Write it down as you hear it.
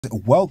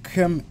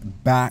Welcome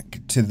back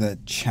to the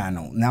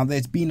channel. Now,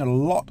 there's been a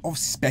lot of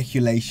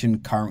speculation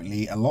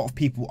currently. A lot of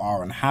people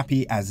are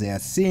unhappy as they are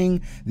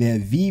seeing their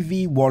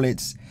Veve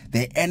wallets,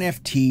 their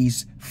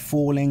NFTs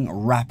falling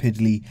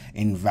rapidly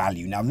in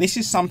value. Now, this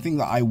is something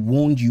that I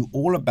warned you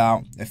all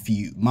about a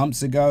few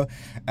months ago,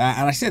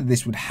 and I said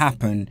this would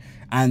happen.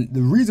 And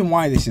the reason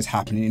why this is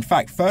happening, in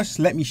fact, first,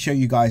 let me show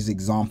you guys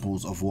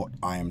examples of what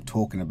I am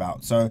talking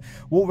about. So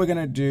what we're going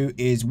to do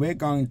is we're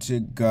going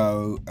to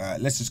go,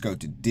 let's just go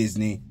to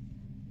Disney.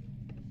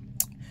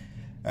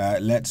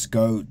 Let's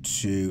go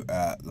to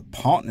the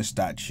partner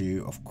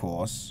statue, of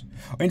course.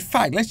 In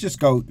fact, let's just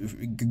go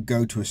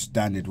to a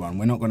standard one.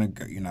 We're not going to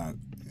go, we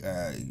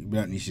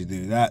don't need to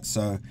do that.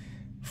 So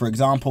for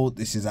example,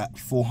 this is at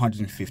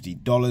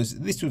 $450.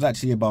 This was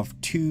actually above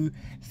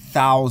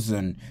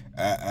 2,000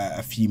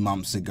 a few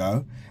months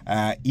ago.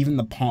 Even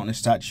the partner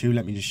statue,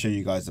 let me just show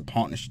you guys the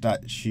partner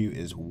statue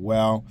as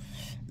well.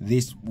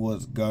 This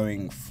was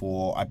going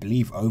for, I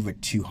believe, over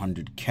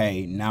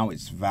 200K. Now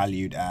it's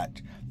valued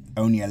at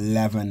only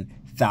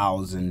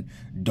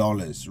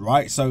 $11,000,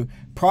 right? So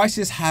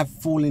prices have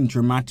fallen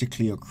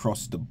dramatically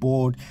across the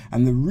board.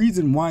 And the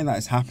reason why that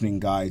is happening,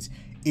 guys,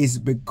 is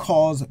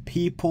because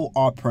people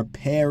are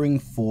preparing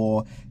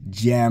for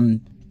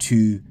gem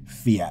to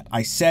fiat.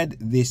 I said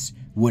this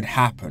would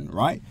happen,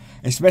 right?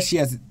 Especially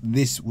as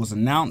this was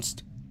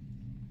announced.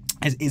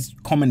 It's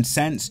common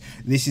sense.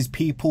 This is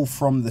people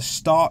from the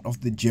start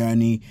of the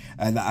journey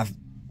that have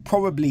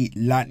probably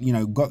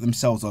got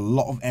themselves a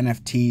lot of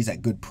NFTs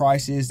at good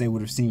prices. They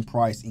would have seen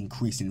price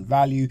increase in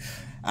value,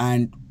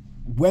 and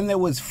when there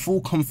was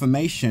full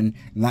confirmation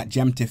that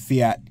gem to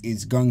fiat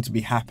is going to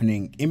be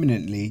happening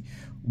imminently,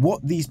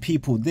 what these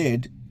people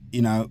did,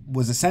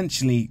 was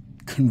essentially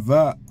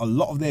convert a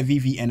lot of their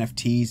Veve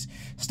NFTs,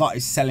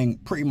 started selling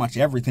pretty much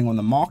everything on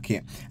the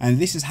market, and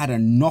this has had a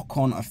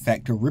knock-on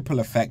effect, a ripple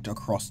effect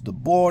across the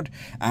board,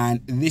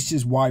 and this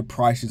is why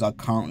prices are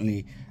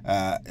currently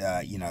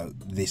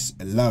this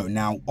low.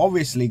 Now,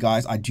 obviously,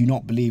 guys, I do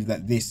not believe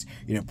that this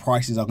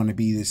prices are going to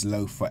be this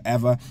low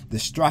forever. The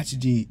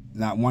strategy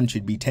that one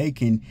should be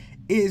taking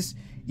is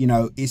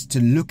to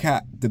look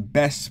at the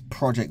best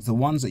projects, the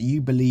ones that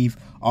you believe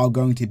are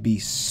going to be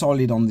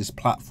solid on this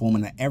platform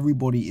and that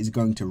everybody is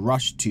going to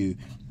rush to,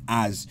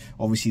 as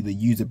obviously the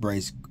user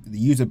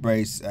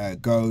base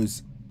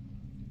goes,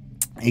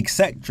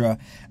 etc.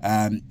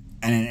 And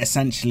then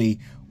essentially,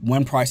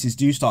 when prices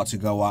do start to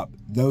go up,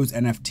 those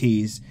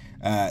NFTs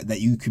that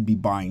you could be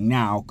buying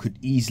now could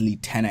easily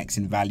 10x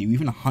in value,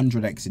 even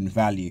 100x in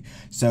value.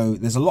 So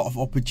there's a lot of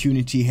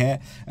opportunity here.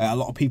 A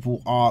lot of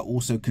people are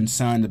also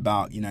concerned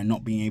about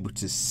not being able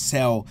to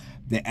sell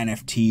their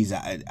NFTs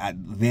at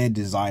their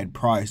desired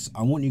price.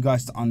 I want you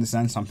guys to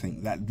understand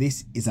something, that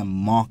this is a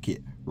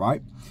market,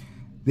 right?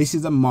 This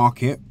is a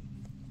market.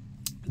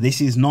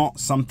 This is not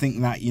something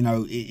that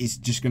it's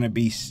just going to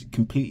be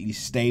completely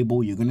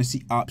stable. You're going to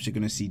see ups, you're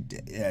going to see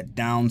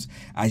downs,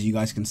 as you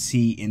guys can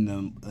see in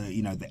the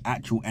the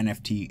actual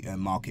NFT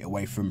market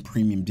away from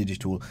premium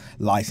digital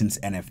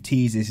licensed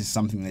NFTs. This is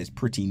something that's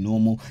pretty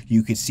normal.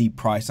 You could see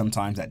price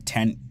sometimes at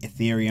 10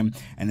 Ethereum,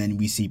 and then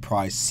we see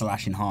price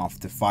slash in half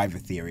to 5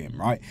 Ethereum,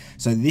 right?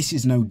 So this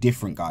is no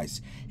different,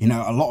 guys.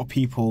 A lot of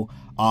people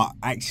are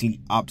actually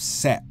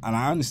upset, and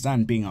I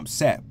understand being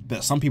upset,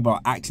 but some people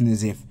are acting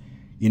as if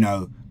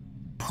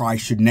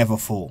price should never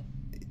fall.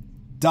 It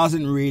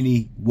doesn't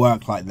really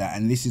work like that,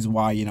 and this is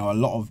why a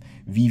lot of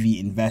Veve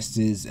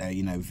investors,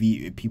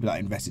 people that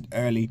invested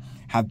early,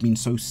 have been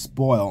so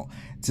spoiled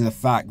to the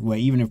fact where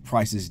even if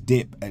prices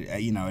dip a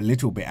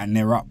little bit and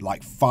they're up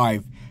like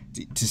 5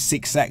 to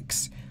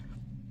 6x,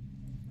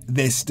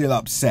 they're still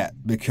upset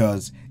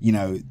because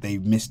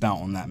they've missed out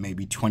on that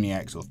maybe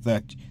 20x or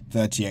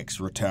 30x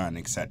return,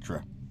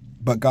 etc.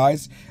 But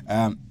guys,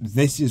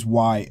 this is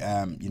why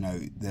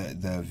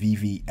the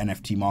Veve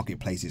NFT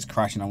marketplace is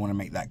crashing. I want to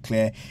make that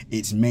clear.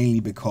 It's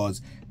mainly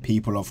because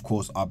people, of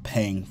course, are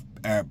preparing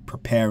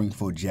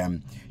for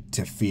gem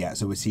to fiat.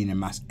 So we're seeing a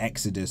mass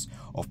exodus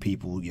of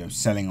people,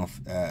 selling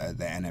off their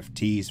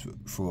NFTs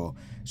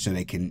so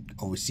they can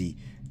obviously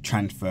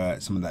transfer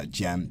some of that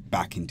gem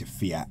back into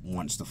fiat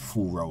once the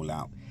full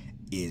rollout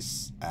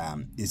is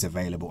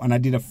available. And I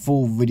did a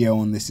full video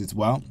on this as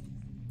well.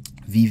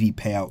 Veve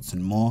payouts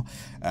and more.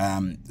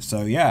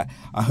 So yeah,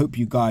 I hope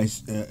you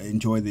guys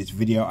enjoy this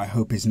video. I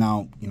hope it's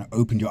now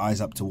opened your eyes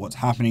up to what's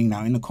happening.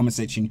 Now in the comment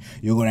section,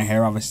 you're going to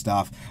hear other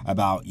stuff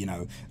about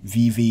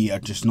Veve are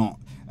just not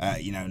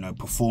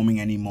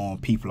performing anymore.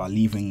 People are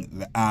leaving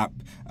the app.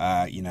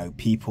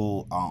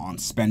 People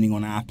aren't spending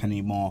on the app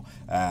anymore.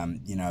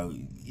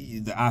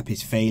 The app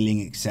is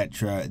failing,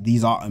 etc.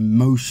 These are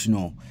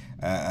emotional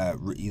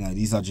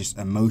these are just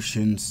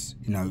emotions,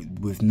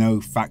 with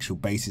no factual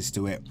basis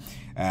to it.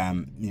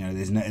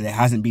 There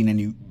hasn't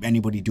been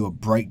anybody do a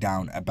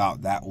breakdown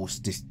about that or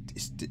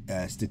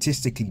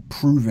statistically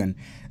proven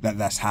that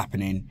that's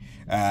happening.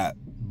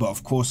 But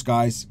of course,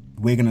 guys,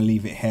 we're going to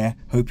leave it here.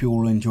 Hope you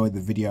all enjoyed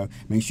the video.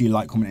 Make sure you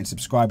like, comment, and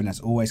subscribe. And as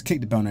always,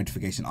 click the bell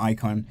notification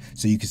icon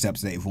so you can stay up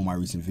to date with all my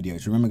recent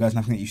videos. Remember, guys,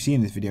 nothing that you see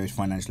in this video is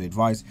financially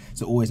advised.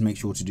 So always make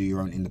sure to do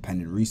your own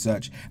independent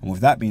research. And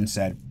with that being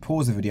said,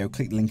 pause the video,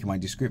 click the link in my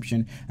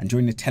description, and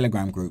join the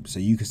Telegram group so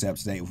you can stay up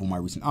to date with all my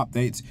recent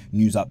updates,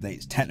 news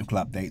updates, technical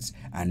updates,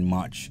 and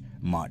much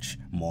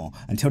more.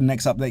 Until the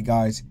next update,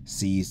 guys,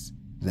 seize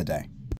the day.